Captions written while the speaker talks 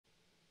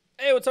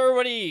Hey, what's up,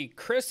 everybody?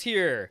 Chris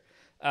here.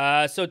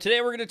 So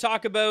today we're going to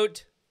talk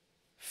about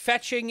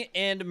fetching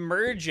and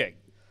merging.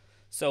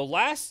 So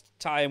last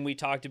time we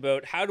talked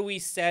about how do we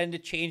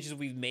send changes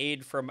we've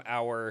made from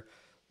our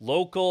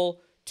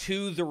local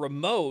to the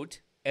remote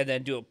and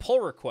then do a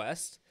pull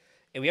request.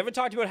 And we haven't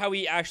talked about how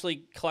we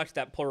actually collect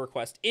that pull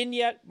request in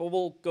yet, but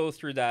we'll go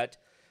through that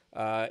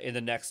in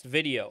the next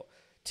video.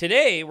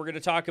 Today, we're going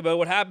to talk about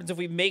what happens if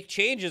we make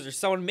changes or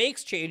someone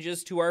makes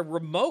changes to our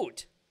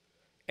remote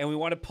and we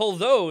want to pull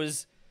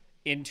those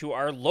into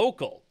our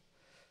local.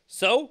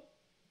 So,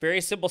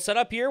 very simple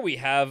setup here. We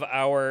have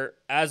our,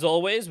 as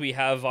always, we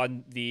have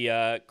on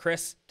the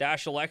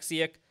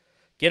Chris-Alexiak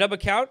GitHub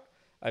account,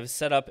 I've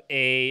set up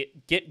a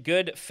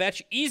gitgood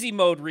fetch easy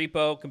mode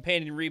repo,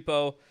 companion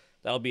repo.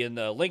 That'll be in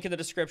the link in the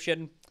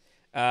description.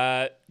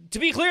 To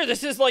be clear,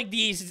 this is like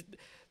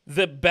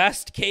the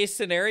best case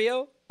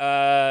scenario.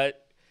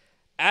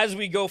 As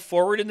we go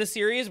forward in the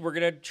series, we're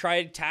going to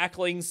try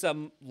tackling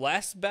some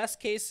less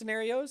best case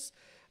scenarios.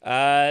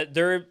 They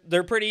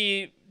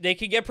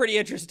can get pretty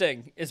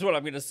interesting is what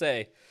I'm going to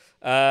say.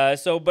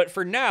 But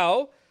for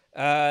now,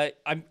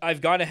 I've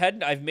gone ahead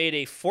and I've made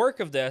a fork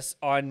of this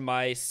on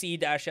my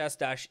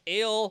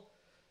c-s-ale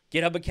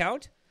GitHub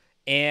account.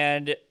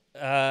 And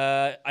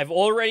I've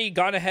already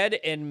gone ahead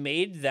and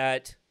made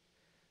that,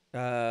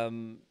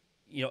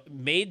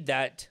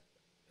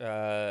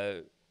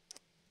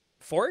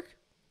 fork.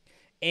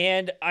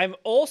 And I've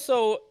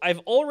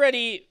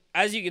already,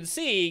 as you can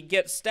see,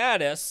 git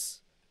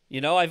status,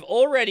 I've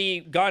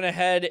already gone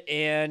ahead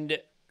and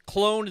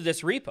cloned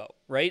this repo,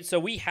 right? So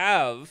we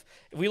have,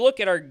 if we look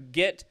at our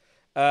git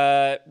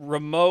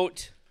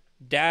remote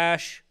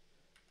dash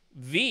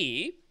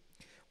v,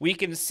 we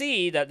can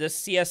see that this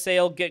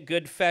CSAL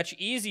gitgood fetch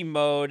easy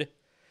mode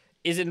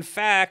is in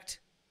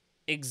fact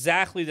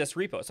exactly this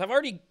repo. So I've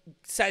already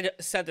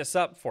set this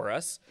up for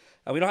us.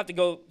 We don't have to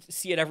go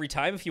see it every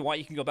time. If you want,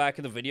 you can go back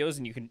in the videos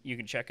and you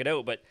can check it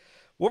out. But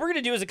what we're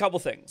going to do is a couple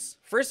things.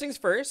 First things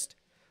first,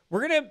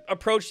 we're going to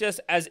approach this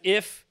as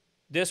if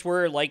this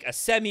were like a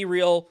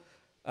semi-real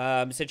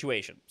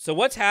situation. So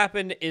what's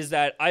happened is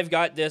that I've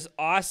got this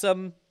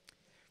awesome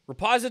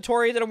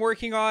repository that I'm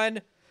working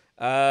on.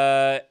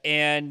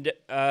 It's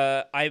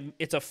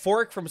a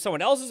fork from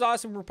someone else's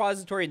awesome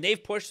repository, and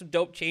they've pushed some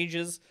dope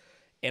changes,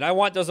 and I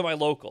want those on my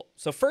local.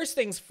 So first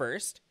things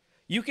first,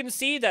 you can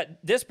see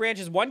that this branch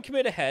is one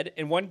commit ahead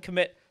and one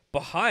commit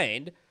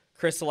behind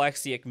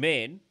Chris-Alexiak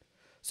main.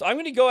 So I'm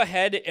going to go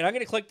ahead and I'm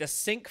going to click the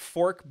sync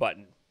fork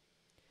button.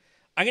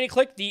 I'm going to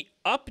click the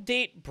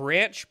update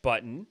branch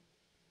button.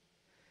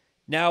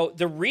 Now,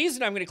 the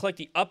reason I'm going to click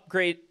the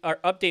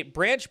update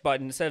branch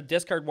button instead of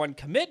discard one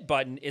commit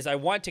button is I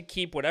want to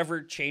keep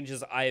whatever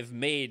changes I've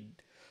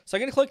made. So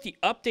I'm going to click the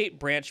update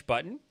branch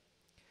button.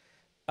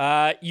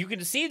 You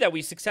can see that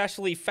we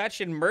successfully fetched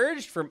and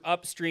merged from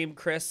upstream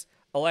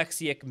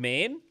Chris-Alexiak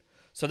main.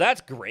 So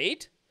that's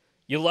great.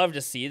 You love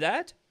to see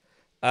that.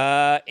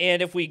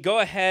 And if we go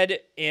ahead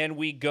and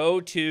we go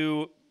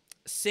to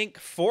sync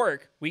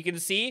fork, we can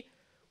see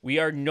we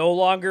are no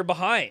longer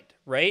behind,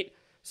 right?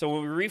 So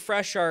when we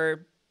refresh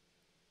our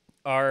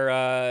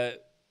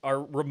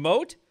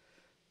remote,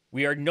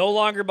 we are no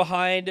longer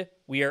behind.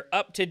 We are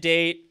up to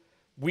date.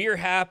 We are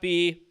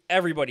happy.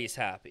 Everybody's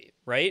happy,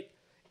 right?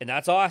 And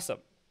that's awesome.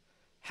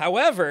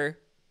 However,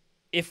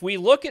 if we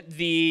look at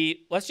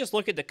let's just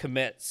look at the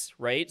commits,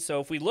 right? So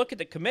if we look at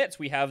the commits,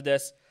 we have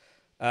this,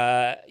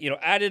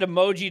 added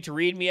emoji to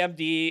readme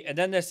MD, and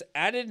then this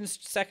added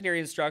secondary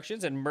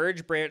instructions and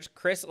merge branch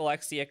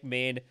Chris-Alexiak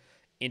main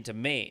into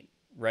main,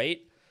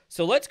 right?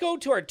 So let's go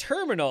to our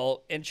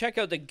terminal and check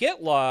out the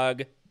git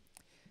log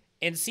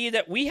and see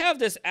that we have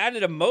this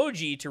added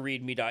emoji to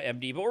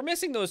readme.md, but we're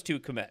missing those two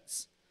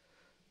commits,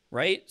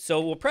 right?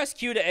 So we'll press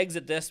Q to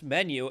exit this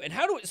menu. And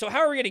how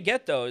are we going to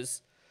get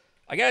those?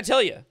 I got to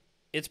tell you,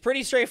 it's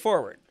pretty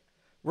straightforward.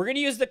 We're going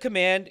to use the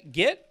command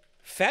git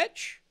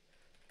fetch,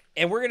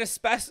 and we're going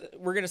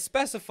to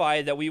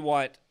specify that we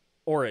want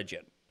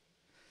origin.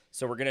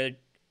 So we're going to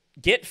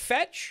git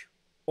fetch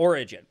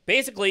origin.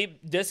 Basically,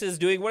 this is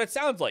doing what it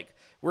sounds like.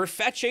 We're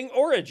fetching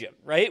origin,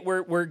 right?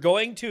 We're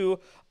going to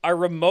our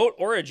remote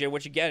origin,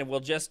 which again we'll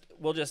just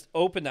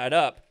open that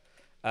up.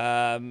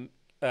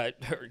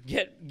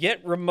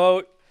 Get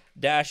remote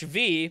dash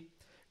v,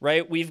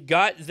 right? We've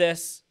got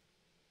this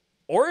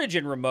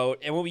origin remote,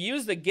 and when we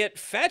use the git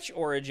fetch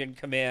origin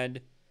command,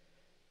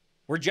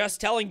 we're just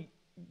telling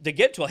the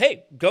git tool,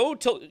 hey, go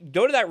to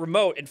that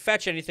remote and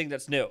fetch anything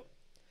that's new.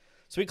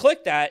 So we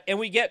click that, and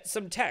we get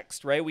some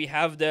text, right? We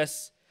have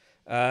this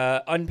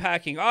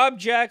unpacking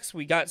objects.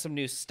 We got some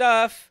new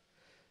stuff.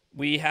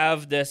 We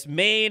have this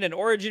main and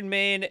origin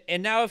main.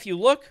 And now if you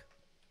look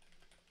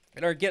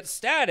at our git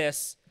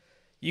status,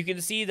 you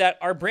can see that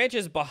our branch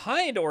is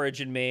behind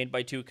origin main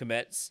by 2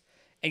 commits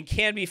and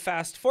can be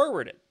fast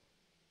forwarded.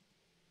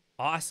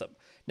 Awesome.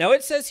 Now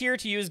it says here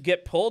to use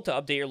git pull to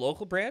update your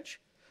local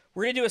branch.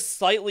 We're going to do a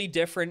slightly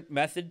different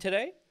method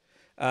today.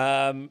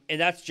 And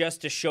that's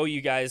just to show you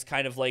guys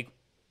kind of like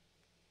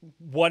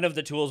one of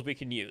the tools we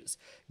can use.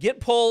 Git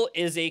pull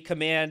is a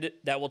command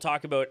that we'll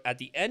talk about at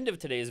the end of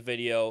today's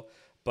video,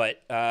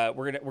 but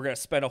we're gonna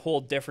spend a whole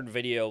different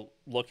video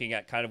looking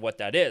at kind of what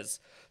that is.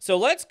 So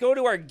let's go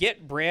to our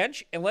Git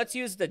branch and let's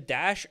use the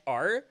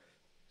 -r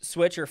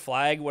switch or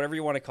flag, whatever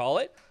you want to call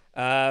it,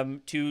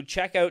 to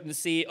check out and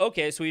see,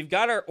 okay, so we've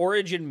got our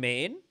origin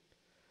main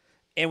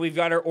and we've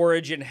got our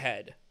origin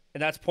head,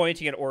 and that's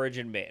pointing at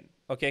origin main.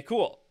 Okay,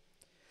 cool.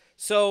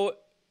 So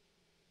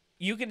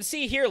you can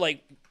see here,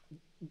 like,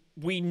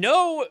 we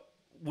know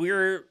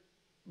we're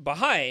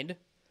behind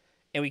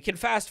and we can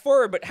fast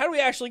forward, but how do we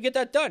actually get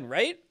that done,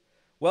 right?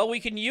 Well, we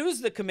can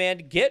use the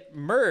command git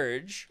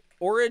merge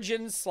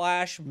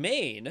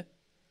origin/main.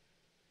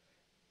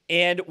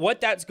 And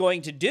what that's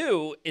going to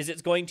do is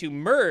it's going to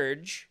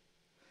merge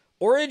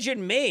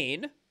origin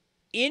main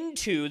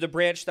into the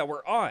branch that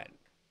we're on.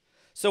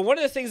 So one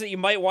of the things that you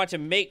might want to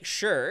make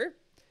sure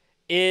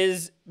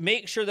is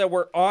make sure that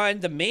we're on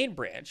the main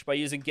branch by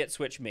using git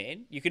switch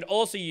main. You can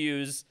also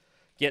use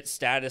git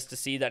status to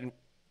see that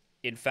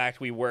in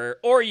fact we were,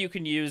 or you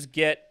can use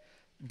git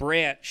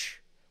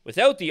branch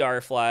without the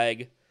R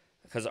flag,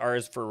 because R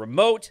is for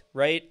remote,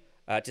 right?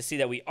 To see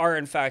that we are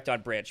in fact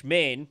on branch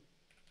main.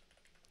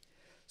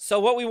 So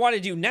what we want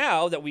to do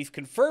now that we've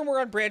confirmed we're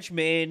on branch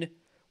main,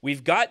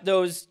 we've got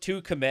those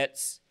 2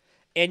 commits,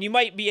 and you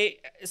might be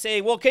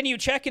saying, well, can you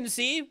check and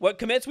see what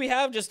commits we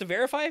have just to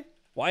verify?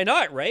 Why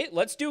not, right?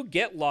 Let's do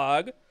git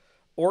log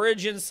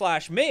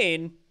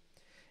origin/main,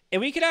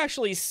 and we can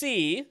actually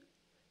see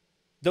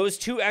those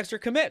 2 extra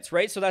commits,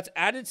 right? So that's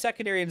added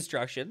secondary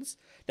instructions.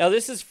 Now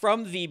this is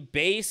from the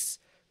base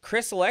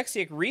Chris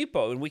Alexiak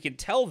repo, and we can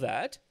tell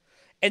that.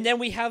 And then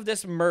we have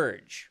this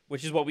merge,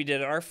 which is what we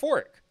did in our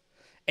fork.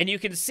 And you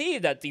can see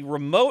that the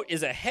remote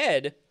is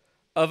ahead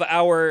of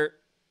our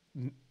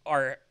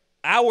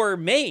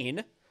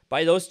main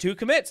by those 2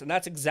 commits. And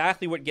that's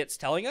exactly what Git's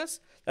telling us.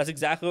 That's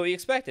exactly what we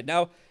expected.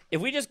 Now, if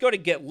we just go to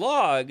git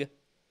log,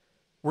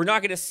 we're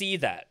not going to see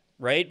that,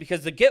 right?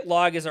 Because the git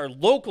log is our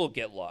local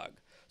git log.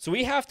 So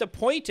we have to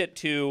point it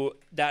to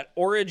that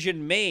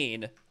origin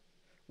main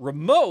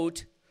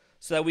remote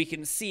so that we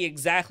can see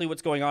exactly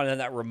what's going on in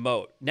that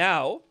remote.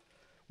 Now,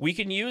 we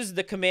can use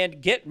the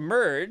command git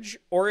merge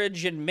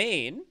origin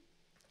main,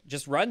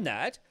 just run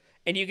that,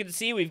 and you can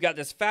see we've got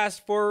this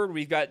fast forward,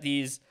 we've got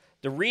these,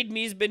 the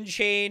readme's been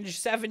changed,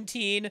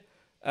 17,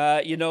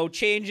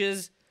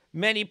 changes,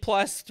 many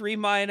plus, 3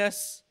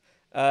 minus,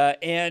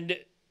 and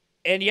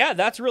yeah,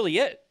 that's really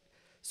it.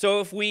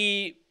 So if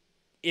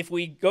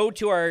we go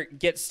to our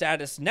git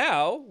status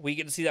now, we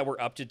can see that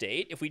we're up to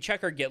date. If we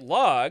check our git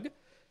log,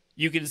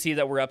 you can see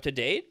that we're up to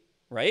date,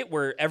 right?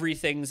 Where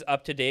everything's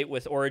up to date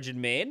with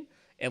origin main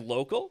and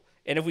local.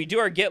 And if we do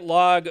our git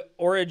log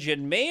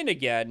origin main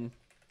again,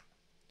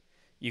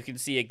 you can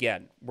see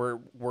again,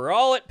 we're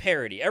all at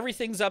parity.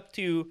 Everything's up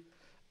to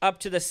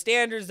the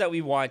standards that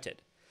we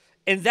wanted.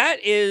 And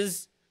that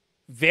is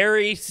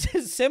very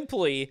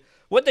simply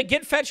what the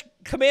git fetch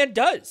command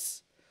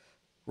does,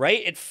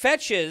 right? It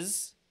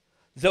fetches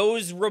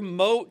those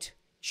remote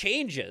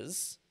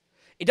changes.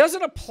 It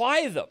doesn't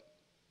apply them,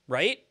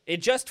 right? It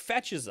just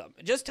fetches them.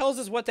 It just tells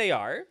us what they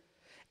are.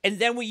 And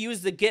then we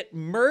use the git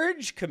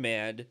merge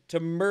command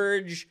to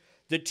merge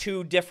the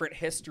 2 different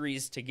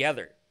histories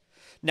together.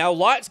 Now,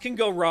 lots can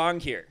go wrong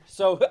here.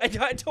 So I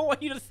don't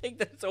want you to think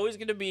that it's always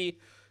going to be,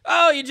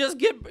 oh, you just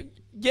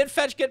git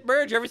fetch, git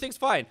merge, everything's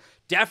fine.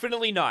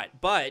 Definitely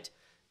not. But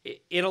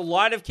in a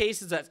lot of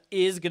cases, that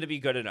is going to be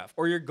good enough.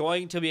 Or you're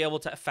going to be able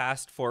to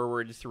fast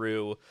forward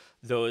through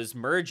those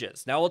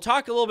merges. Now, we'll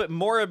talk a little bit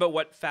more about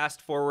what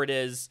fast forward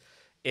is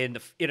in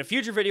a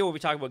future video when we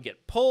talk about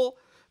git pull.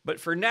 But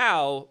for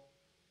now,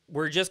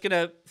 we're just going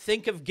to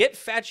think of git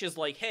fetch as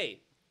like,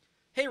 hey,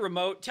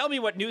 remote, tell me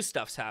what new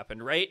stuff's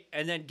happened, right?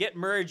 And then git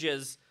merge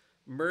is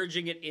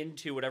merging it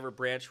into whatever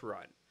branch we're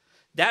on.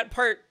 That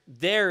part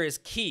there is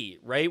key,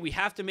 right? We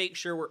have to make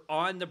sure we're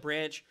on the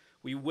branch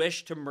we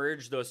wish to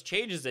merge those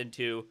changes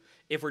into.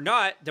 If we're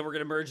not, then we're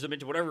going to merge them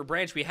into whatever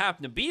branch we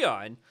happen to be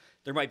on.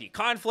 There might be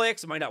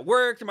conflicts. It might not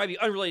work. There might be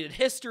unrelated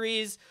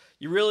histories.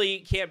 You really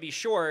can't be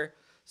sure.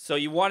 So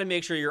you want to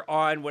make sure you're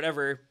on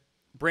whatever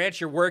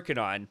branch you're working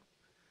on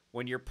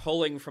when you're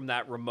pulling from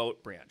that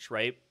remote branch,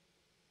 right?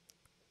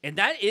 And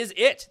that is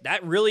it.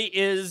 That really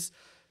is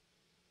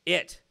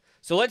it.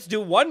 So let's do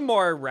one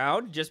more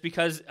round just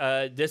because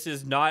this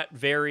is not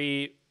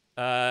very,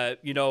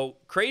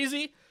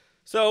 crazy.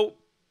 So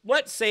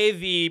let's say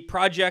the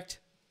project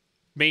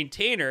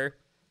maintainer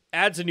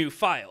adds a new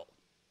file.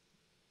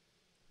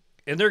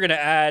 And they're going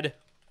to add,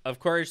 of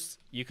course,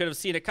 you could have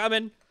seen it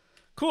coming,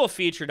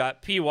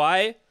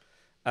 coolfeature.py.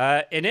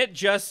 And it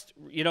just,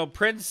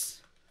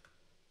 prints,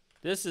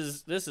 this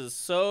is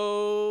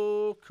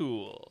so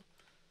cool.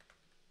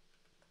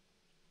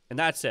 And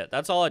that's it.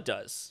 That's all it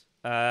does.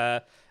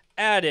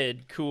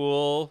 Added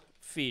cool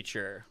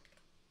feature.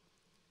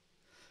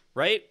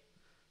 Right?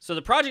 So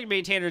the project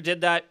maintainer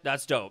did that.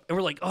 That's dope. And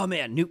we're like, oh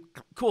man, new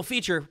cool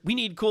feature. We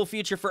need cool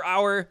feature for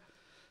our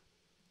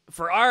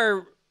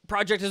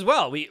project as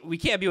well. We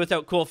can't be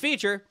without cool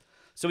feature.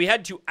 So we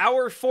head to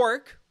our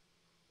fork,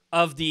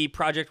 of the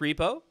project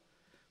repo.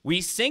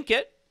 We sync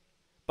it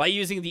by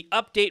using the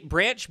update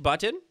branch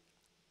button.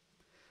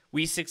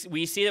 We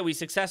see that we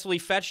successfully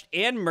fetched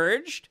and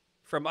merged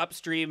from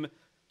upstream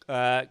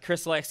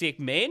Crystal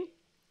main.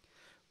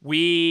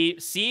 We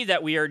see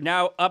that we are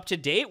now up to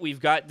date. We've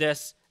got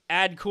this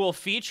add cool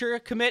feature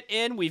commit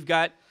in. We've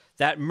got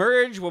that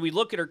merge. When we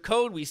look at our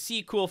code, we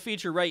see cool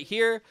feature right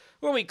here.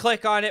 When we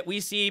click on it, we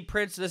see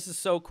prints. This is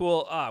so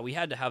cool. We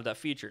had to have that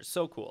feature.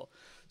 So cool.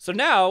 So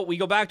now we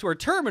go back to our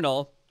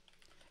terminal,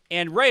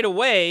 and right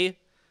away,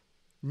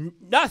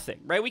 nothing,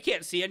 right? We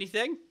can't see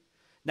anything.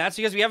 That's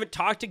because we haven't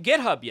talked to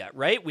GitHub yet,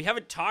 right? We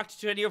haven't talked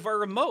to any of our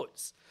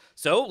remotes.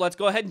 So let's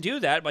go ahead and do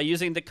that by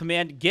using the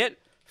command git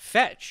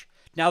fetch.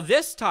 Now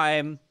this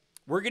time,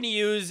 we're going to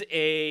use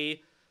a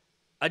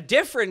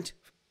different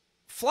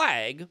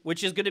flag,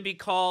 which is going to be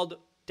called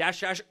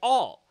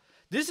 --all.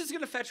 This is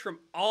going to fetch from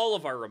all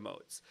of our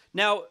remotes.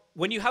 Now,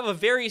 when you have a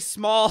very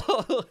small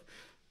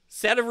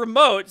set of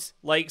remotes,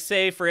 like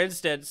say, for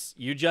instance,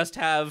 you just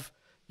have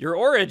your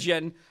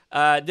origin,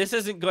 this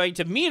isn't going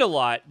to mean a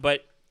lot,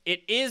 but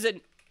it is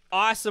an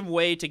awesome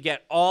way to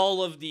get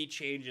all of the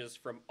changes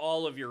from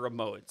all of your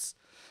remotes.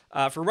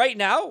 For right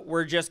now,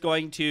 we're just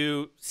going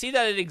to see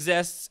that it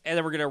exists, and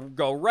then we're going to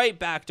go right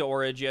back to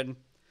origin.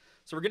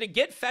 So we're going to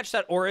git fetch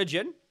that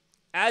origin.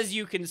 As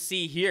you can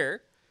see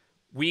here,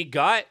 we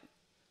got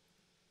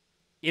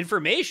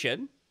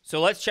information. So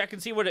let's check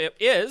and see what it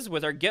is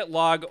with our git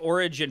log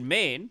origin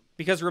main.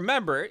 Because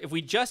remember, if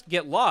we just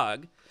git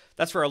log,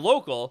 that's for our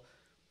local,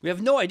 we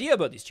have no idea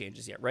about these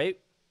changes yet, right?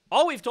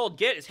 All we've told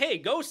Git is, hey,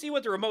 go see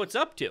what the remote's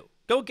up to.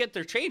 Go get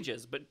their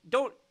changes, but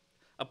don't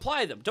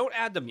apply them. Don't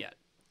add them yet.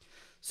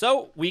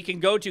 So we can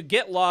go to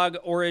git log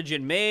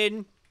origin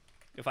main,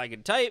 if I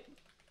can type.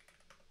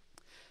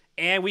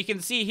 And we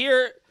can see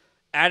here,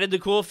 added the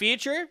cool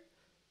feature,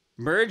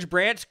 merge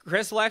branch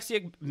Crystal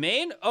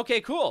main.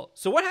 Okay, cool.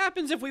 So what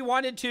happens if we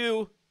wanted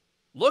to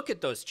look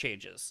at those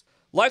changes?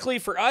 Luckily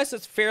for us,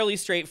 it's fairly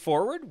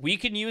straightforward. We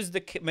can use the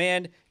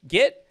command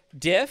git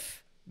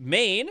diff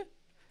main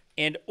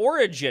and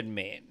origin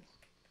main.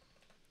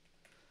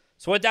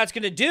 So what that's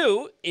going to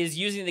do is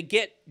using the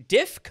git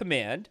diff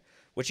command,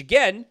 which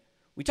again,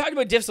 we talked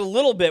about diffs a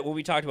little bit when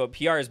we talked about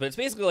PRs, but it's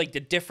basically like the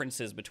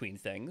differences between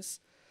things.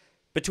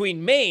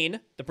 Between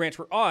main, the branch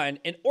we're on,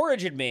 and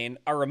origin main,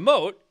 our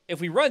remote, if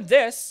we run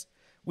this,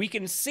 we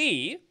can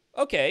see,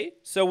 okay,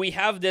 so we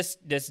have this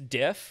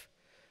diff,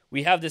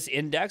 we have this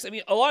index. I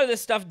mean, a lot of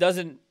this stuff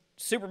doesn't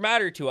super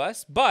matter to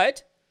us,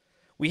 but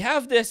we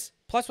have this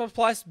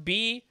 +++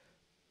 B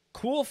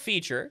cool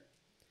feature,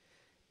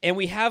 and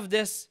we have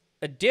this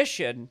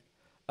addition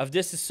of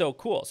this is so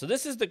cool. So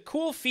this is the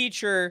cool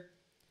feature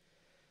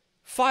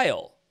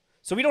file.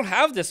 So we don't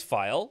have this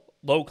file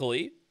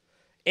locally,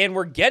 and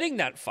we're getting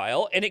that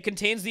file, and it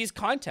contains these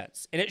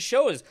contents, and it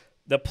shows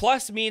the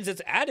plus means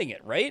it's adding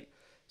it, right?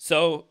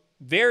 So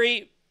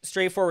very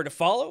straightforward to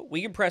follow.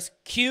 We can press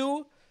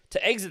Q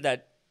to exit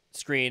that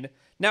screen.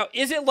 Now,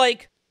 is it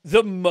like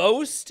the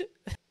most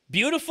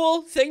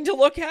beautiful thing to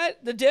look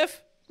at, the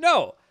diff?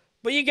 No,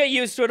 but you get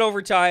used to it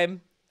over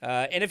time.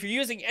 And if you're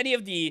using any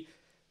of the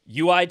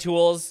UI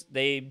tools,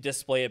 they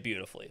display it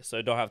beautifully,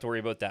 so don't have to worry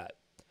about that.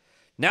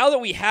 Now that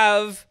we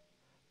have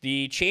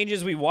the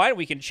changes we want,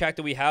 we can check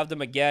that we have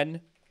them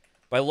again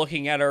by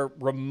looking at our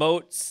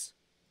remotes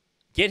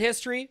Git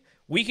history.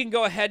 We can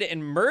go ahead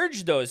and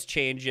merge those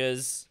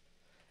changes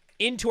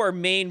into our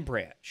main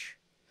branch.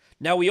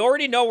 Now, we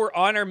already know we're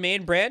on our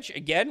main branch.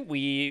 Again,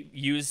 we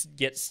use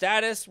git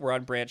status. We're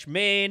on branch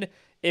main.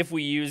 If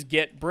we use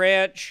git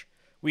branch,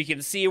 we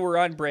can see we're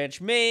on branch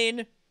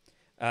main.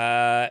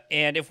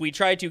 And if we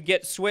try to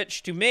git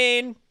switch to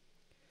main,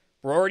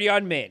 we're already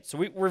on main.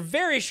 So we're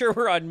very sure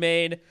we're on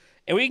main.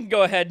 And we can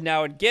go ahead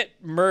now and git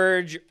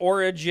merge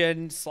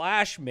origin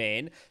 /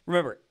 main.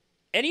 Remember,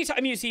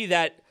 anytime you see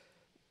that,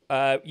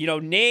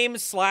 name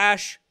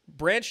 /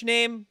 branch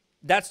name,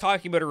 that's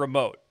talking about a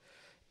remote.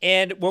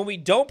 And when we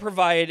don't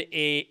provide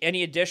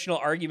any additional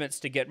arguments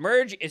to git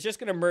merge, it's just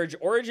going to merge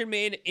origin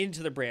main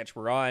into the branch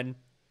we're on.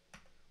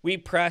 We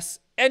press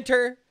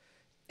enter,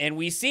 and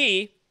we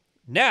see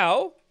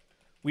now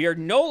we are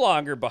no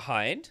longer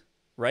behind,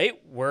 right?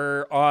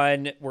 We're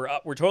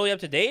totally up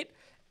to date.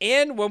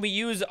 And when we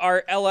use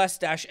our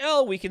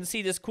ls-l, we can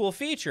see this cool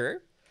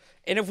feature.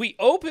 And if we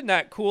open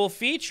that cool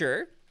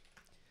feature,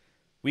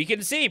 we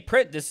can see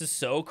print. This is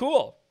so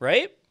cool,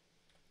 right?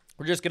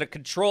 We're just going to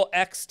Control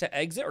X to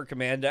exit, or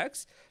Command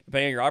X,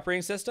 depending on your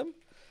operating system.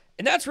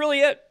 And that's really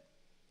it.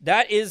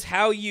 That is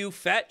how you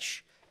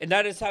fetch, and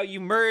that is how you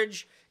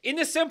merge in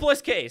the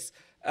simplest case.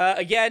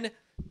 Again,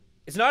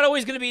 it's not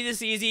always going to be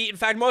this easy. In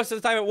fact, most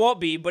of the time it won't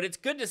be, but it's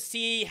good to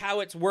see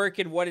how it's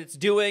working, what it's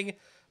doing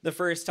the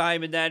first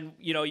time, and then,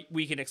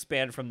 we can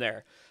expand from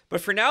there.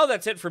 But for now,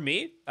 that's it for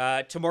me.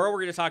 Tomorrow,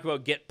 we're going to talk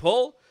about git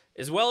pull,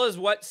 as well as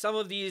what some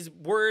of these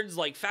words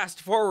like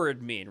fast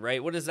forward mean,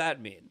 right? What does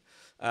that mean?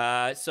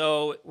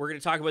 So we're going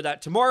to talk about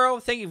that tomorrow.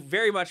 Thank you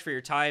very much for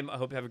your time. I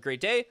hope you have a great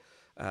day.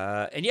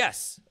 And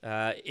yes,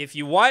 if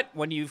you want,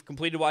 when you've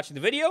completed watching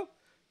the video,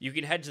 you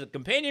can head to the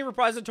companion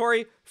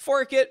repository,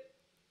 fork it,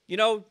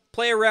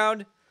 play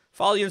around,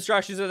 follow the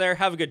instructions in there,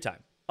 have a good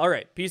time. All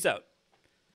right, peace out.